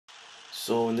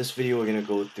So in this video we're going to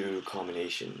go through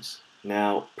combinations.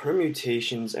 Now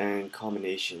permutations and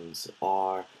combinations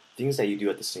are things that you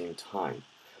do at the same time.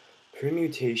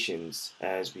 Permutations,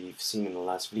 as we've seen in the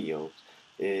last video,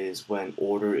 is when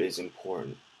order is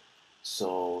important.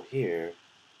 So here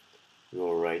we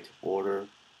will write order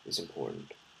is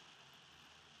important.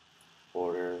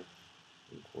 Order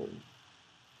important.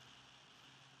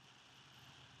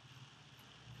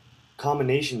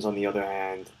 Combinations, on the other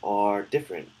hand, are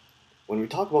different. When we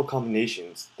talk about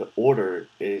combinations, the order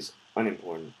is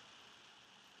unimportant.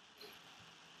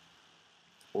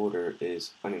 Order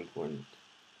is unimportant.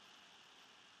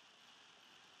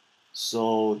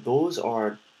 So those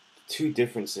are two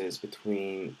differences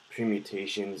between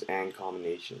permutations and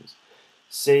combinations.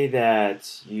 Say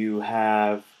that you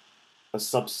have a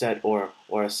subset or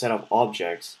a set of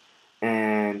objects,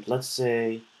 and let's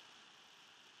say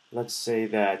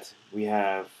that we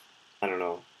have, I don't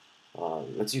know,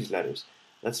 let's use letters.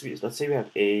 Let's say we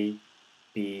have A,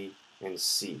 B, and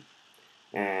C,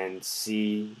 and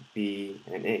C, B,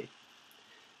 and A.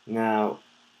 Now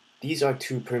these are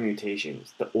two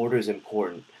permutations. The order is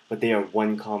important, but they are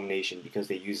one combination because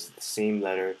they use the same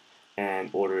letter and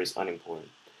order is unimportant.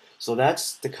 So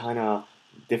that's the kind of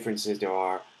differences there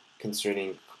are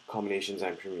concerning combinations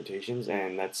and permutations,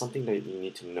 and that's something that you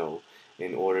need to know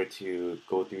in order to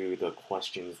go through the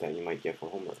questions that you might get for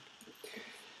homework.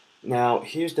 Now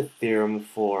here's the theorem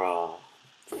for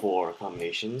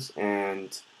combinations,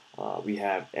 and we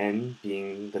have n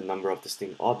being the number of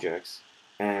distinct objects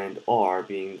and r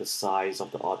being the size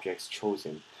of the objects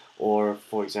chosen, or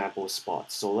for example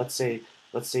spots. So let's say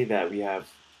that we are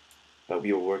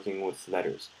working with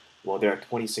letters. Well, there are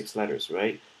 26 letters,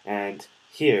 right? And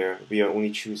here we are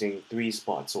only choosing 3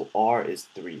 spots. So r is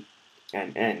 3,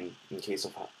 and n in the case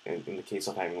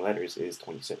of having letters is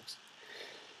 26.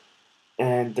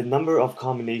 And the number of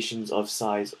combinations of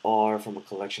size r from a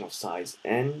collection of size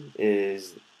n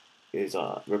is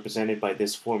represented by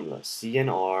this formula.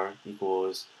 CNR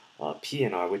equals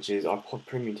PNR, which is our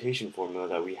permutation formula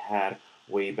that we had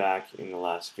way back in the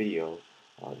last video,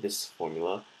 this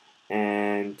formula.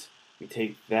 And we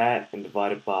take that and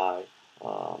divide it by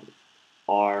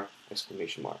R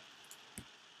exclamation mark.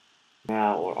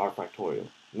 Now, or R factorial.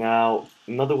 Now,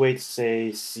 another way to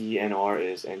say CNR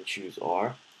is n choose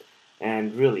R.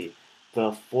 And really,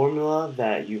 the formula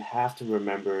that you have to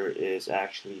remember is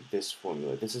actually this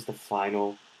formula. This is the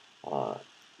final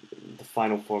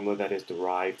formula that is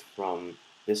derived from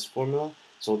this formula.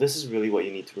 So this is really what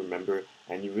you need to remember,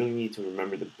 and you really need to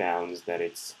remember the bounds that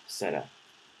it's set at.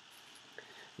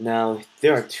 Now,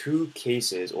 there are 2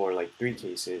 cases, or like 3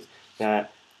 cases,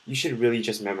 that you should really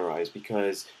just memorize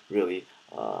because really,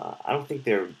 I don't think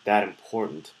they're that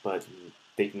important, but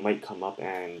they might come up,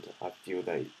 and I feel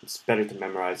that it's better to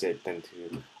memorize it than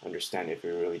to understand if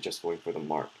you're really just going for the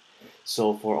mark.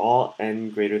 So for all n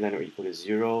greater than or equal to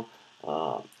 0,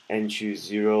 n choose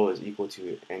 0 is equal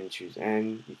to n choose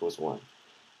n equals 1.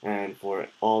 And for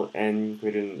all n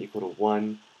greater than or equal to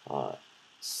 1,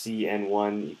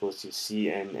 Cn1 equals to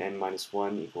Cnn minus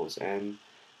 1 equals n.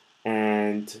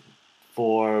 And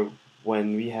for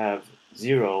when we have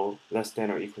 0 less than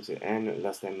or equal to n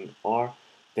less than r,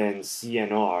 then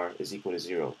CNR is equal to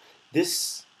 0.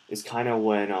 This is kind of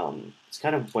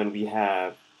when we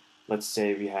have, let's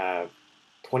say we have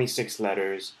 26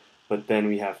 letters, but then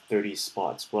we have 30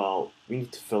 spots. Well, we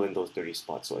need to fill in those 30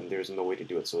 spots, and there's no way to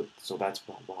do it. So that's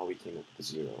how we came up with the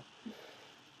 0.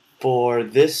 For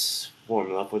this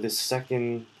formula, for this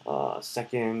second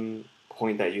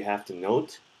point that you have to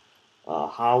note,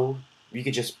 how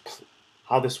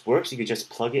this works, you could just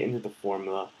plug it into the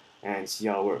formula and see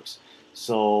how it works.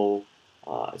 So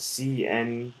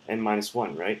Cn n minus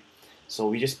 1, right? So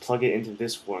we just plug it into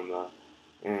this formula,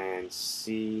 and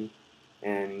Cn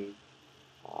n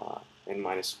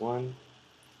minus 1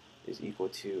 is equal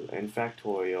to n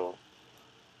factorial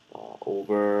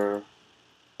over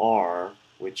r,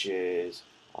 which is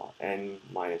n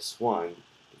minus 1,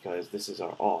 because this is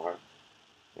our r,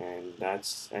 and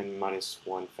that's n minus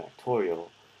 1 factorial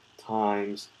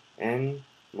times n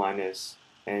minus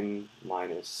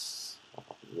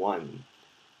 1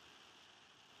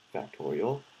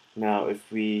 factorial. Now if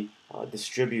we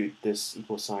distribute this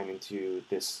equal sign into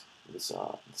this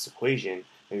equation,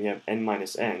 then we have n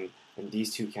minus n, and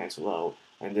these two cancel out,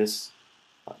 and this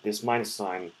minus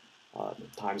sign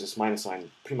times this minus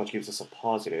sign pretty much gives us a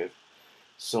positive.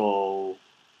 So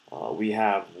we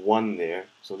have 1 there,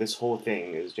 so this whole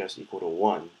thing is just equal to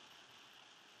 1.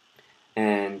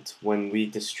 And when we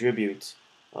distribute,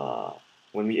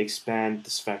 when we expand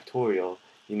this factorial,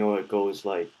 you know it goes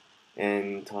like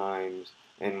n times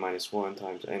n minus 1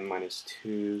 times n minus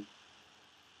 2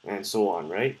 and so on,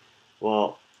 right?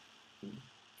 Well,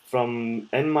 from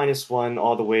n minus 1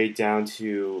 all the way down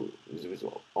to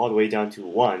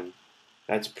 1,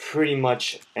 that's pretty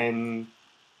much n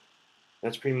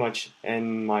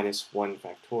minus 1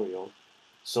 factorial.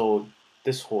 So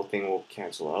this whole thing will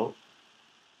cancel out.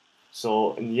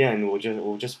 So in the end,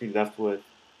 we'll just be left with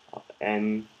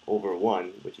n over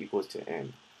 1, which equals to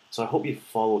n. So I hope you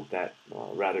followed that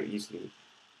rather easily.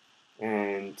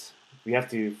 And we have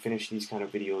to finish these kind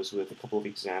of videos with a couple of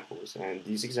examples. And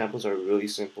these examples are really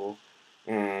simple,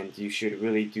 and you should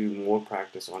really do more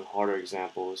practice on harder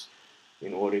examples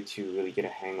in order to really get a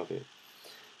hang of it.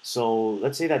 So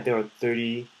let's say that there are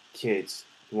 30 kids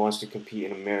who wants to compete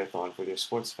in a marathon for their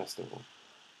sports festival,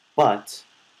 but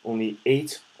only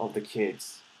 8 of the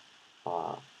kids,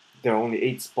 uh, there are only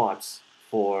 8 spots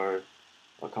for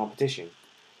a competition.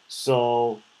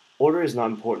 So order is not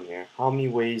important here. How many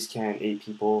ways can 8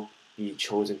 people be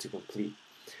chosen to complete?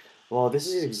 Well, this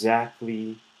is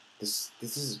exactly this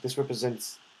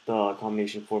represents the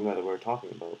combination formula that we're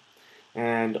talking about.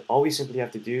 And all we simply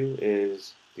have to do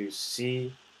is do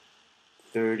C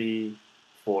 30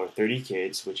 for 30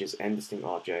 kids, which is n distinct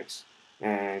objects,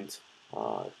 and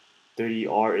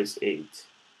 30R is 8.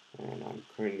 And I'm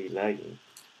currently lagging.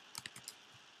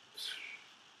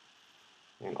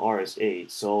 And R is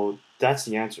 8. So that's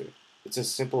the answer. It's as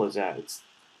simple as that.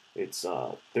 It's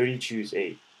 30 choose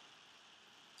 8.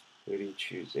 30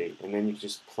 choose 8. And then you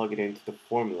just plug it into the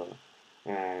formula,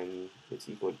 and it's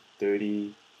equal to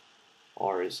 30,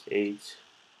 R is 8,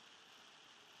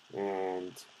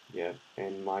 and yeah,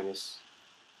 n minus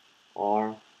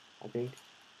R, I think.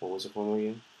 What was the formula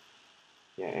again?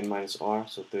 Yeah, n minus R,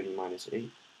 so 30 minus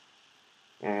 8.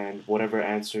 And whatever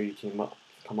answer you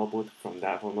come up with from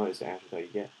that formula is the answer that you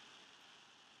get.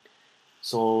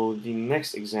 So the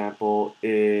next example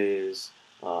is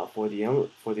for the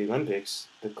Olympics,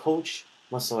 the coach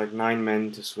must select 9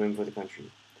 men to swim for the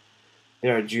country.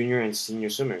 There are junior and senior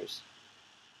swimmers.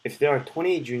 If there are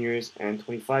 28 juniors and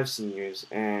 25 seniors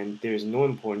and there is no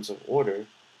importance of order,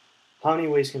 how many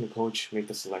ways can the coach make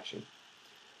the selection?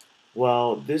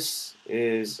 Well, this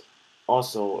is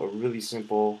also a really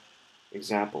simple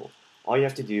example. All you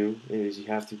have to do is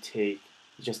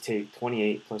just take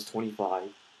 28 plus 25,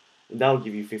 and that will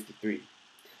give you 53.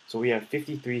 So we have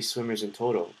 53 swimmers in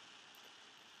total.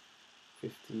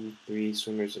 53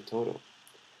 swimmers in total.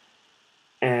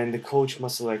 And the coach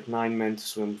must select 9 men to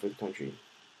swim for the country.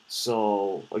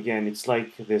 So again, it's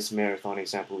like this marathon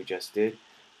example we just did.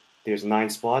 There's 9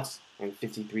 spots and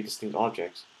 53 distinct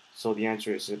objects. So the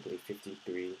answer is simply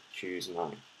 53 choose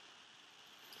 9.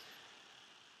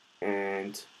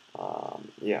 And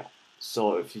yeah,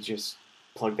 so if you just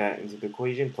plug that into the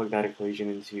equation, plug that equation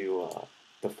into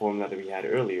the formula that we had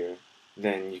earlier,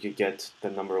 then you could get the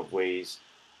number of ways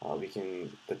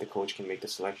that the coach can make the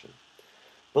selection.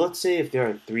 But let's say if there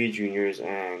are 3 juniors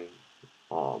and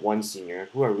 1 senior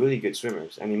who are really good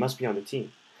swimmers and they must be on the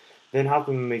team, then how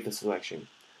can we make the selection?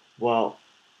 Well,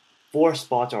 4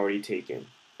 spots are already taken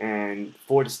and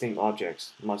 4 distinct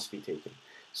objects must be taken.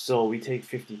 So we take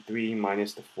 53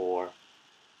 minus the 4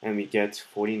 and we get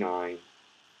 49.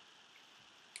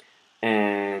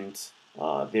 And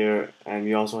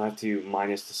we also have to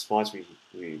minus the spots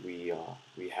we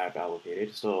have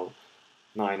allocated. So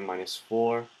 9 minus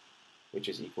 4, which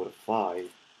is equal to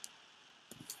 5.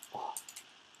 Oh,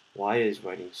 why is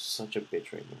writing such a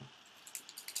bitch right now?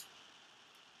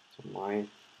 So 9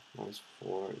 minus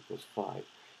 4 equals 5.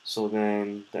 So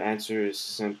then the answer is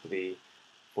simply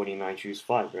 49 choose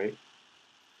 5, right?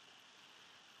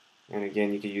 And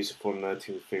again, you can use a formula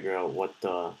to figure out what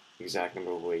the exact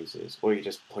number of ways is, or you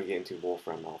just plug it into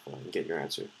Wolfram Alpha and get your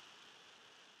answer.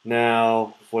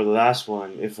 Now, for the last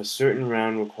one, if a certain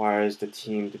round requires the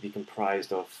team to be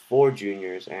comprised of 4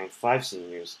 juniors and 5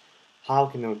 seniors, how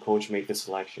can the coach make the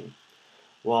selection?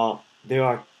 Well, there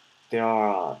are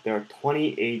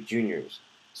 28 juniors,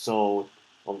 so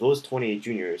of those 28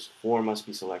 juniors, 4 must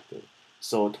be selected.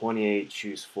 So 28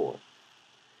 choose 4,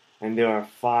 and there are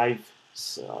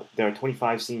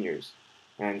 25 seniors,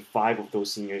 and 5 of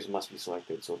those seniors must be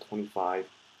selected. So 25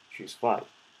 choose 5.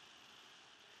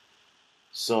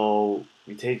 So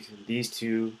we take these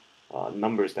two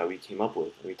numbers that we came up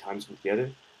with and we times them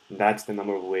together, and that's the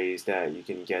number of ways that you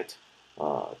can get.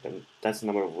 That's the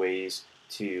number of ways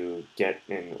to get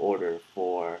an order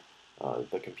for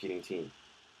the competing team.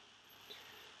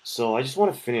 So I just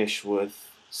want to finish with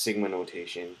sigma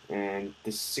notation, and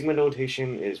this sigma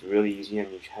notation is really easy, and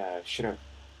you should have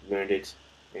learned it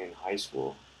in high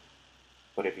school.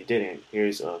 But if you didn't,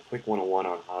 here's a quick 101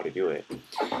 on how to do it.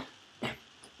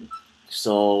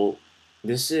 So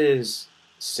this is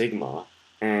sigma,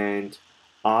 and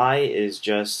I is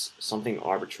just something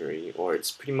arbitrary, or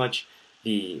it's pretty much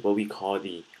the what we call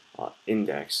the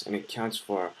index, and it counts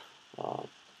for uh,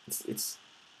 it's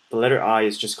the letter I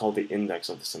is just called the index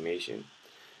of the summation.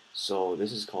 So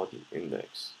this is called the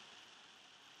index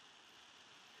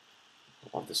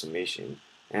of the summation.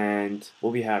 And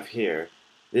what we have here,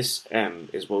 this m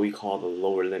is what we call the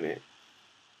lower limit.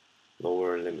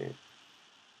 Lower limit.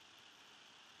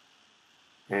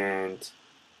 And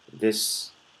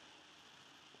this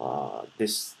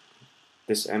this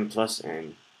m plus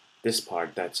n, this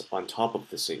part that's on top of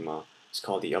the sigma, is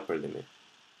called the upper limit.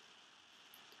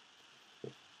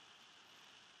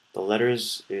 The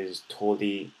letters is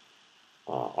totally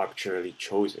arbitrarily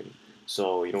chosen,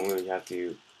 so you don't really have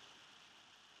to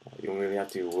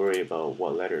worry about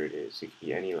what letter it is. It could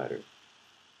be any letter.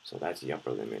 So that's the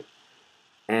upper limit.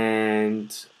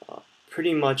 And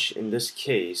pretty much in this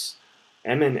case,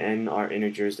 m and n are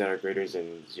integers that are greater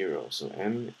than 0. So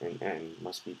m and n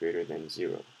must be greater than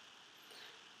 0.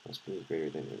 Must be greater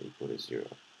than or equal to 0.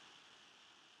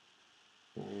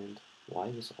 And why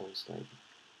is this always like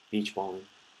beach balling?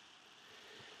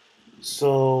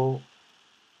 So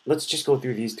let's just go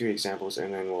through these 3 examples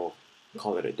and then we'll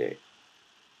call it a day.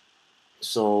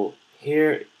 So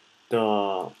here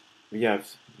we have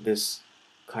this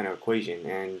kind of equation,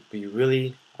 and I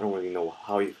don't really know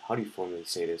how do you formally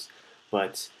say this,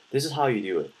 but this is how you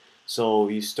do it. So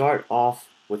you start off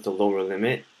with the lower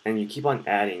limit and you keep on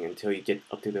adding until you get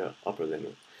up to the upper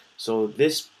limit. So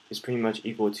this is pretty much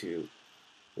equal to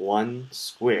 1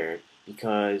 squared,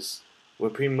 because we're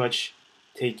pretty much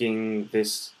taking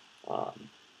this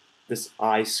this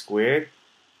I squared.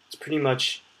 It's pretty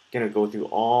much gonna go through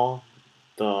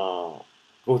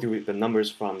the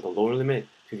numbers from the lower limit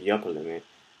to the upper limit,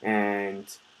 and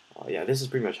yeah, this is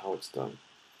pretty much how it's done.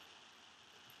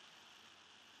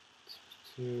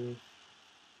 2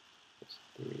 plus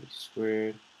 3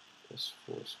 squared plus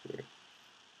 4 squared.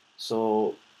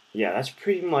 So yeah, that's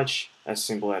pretty much as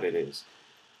simple as it is.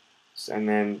 And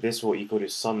then this will equal to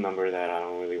some number that I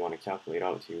don't really want to calculate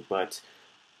out to, but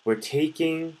we're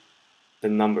taking the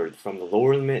number from the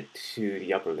lower limit to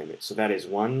the upper limit. So that is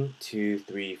 1, 2,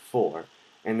 3, 4,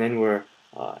 and then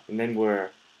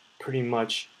we're pretty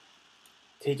much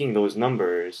taking those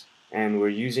numbers and we're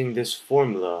using this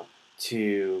formula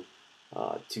to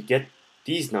get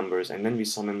these numbers, and then we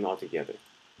sum them all together.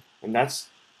 And that's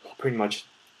pretty much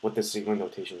what the sigma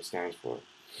notation stands for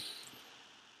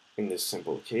in this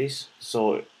simple case.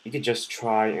 So you could just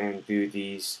try and do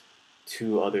these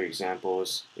 2 other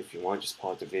examples. If you want, just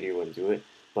pause the video and do it.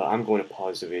 But I'm going to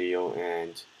pause the video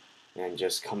and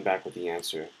just come back with the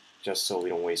answer, just so we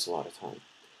don't waste a lot of time.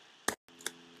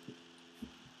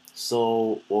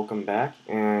 So welcome back,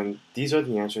 and these are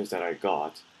the answers that I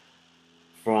got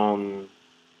from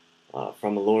a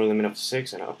lower limit of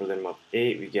 6 and an upper limit of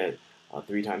 8. We get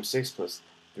 3 times 6 plus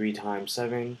 3 times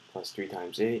 7 plus 3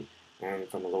 times 8. And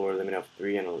from a lower limit of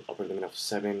 3 and an upper limit of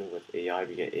 7 with AI,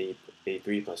 we get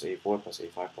A3 plus A4 plus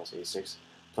A5 plus A6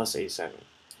 plus A7.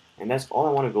 And that's all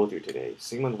I want to go through today.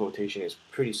 Sigma notation is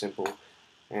pretty simple,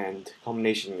 and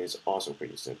combination is also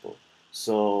pretty simple.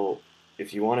 So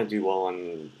if you want to do well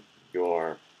on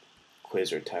your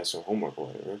quiz or test or homework or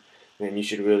whatever, then you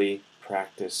should really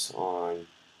practice on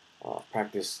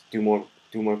do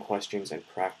more questions and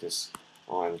practice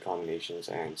on combinations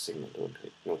and sigma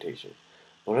notation.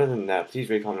 But other than that, please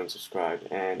rate, comment, and subscribe,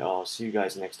 and I'll see you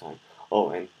guys next time. Oh,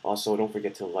 and also don't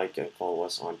forget to like and follow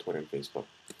us on Twitter and Facebook.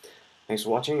 Thanks for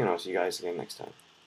watching, and I'll see you guys again next time.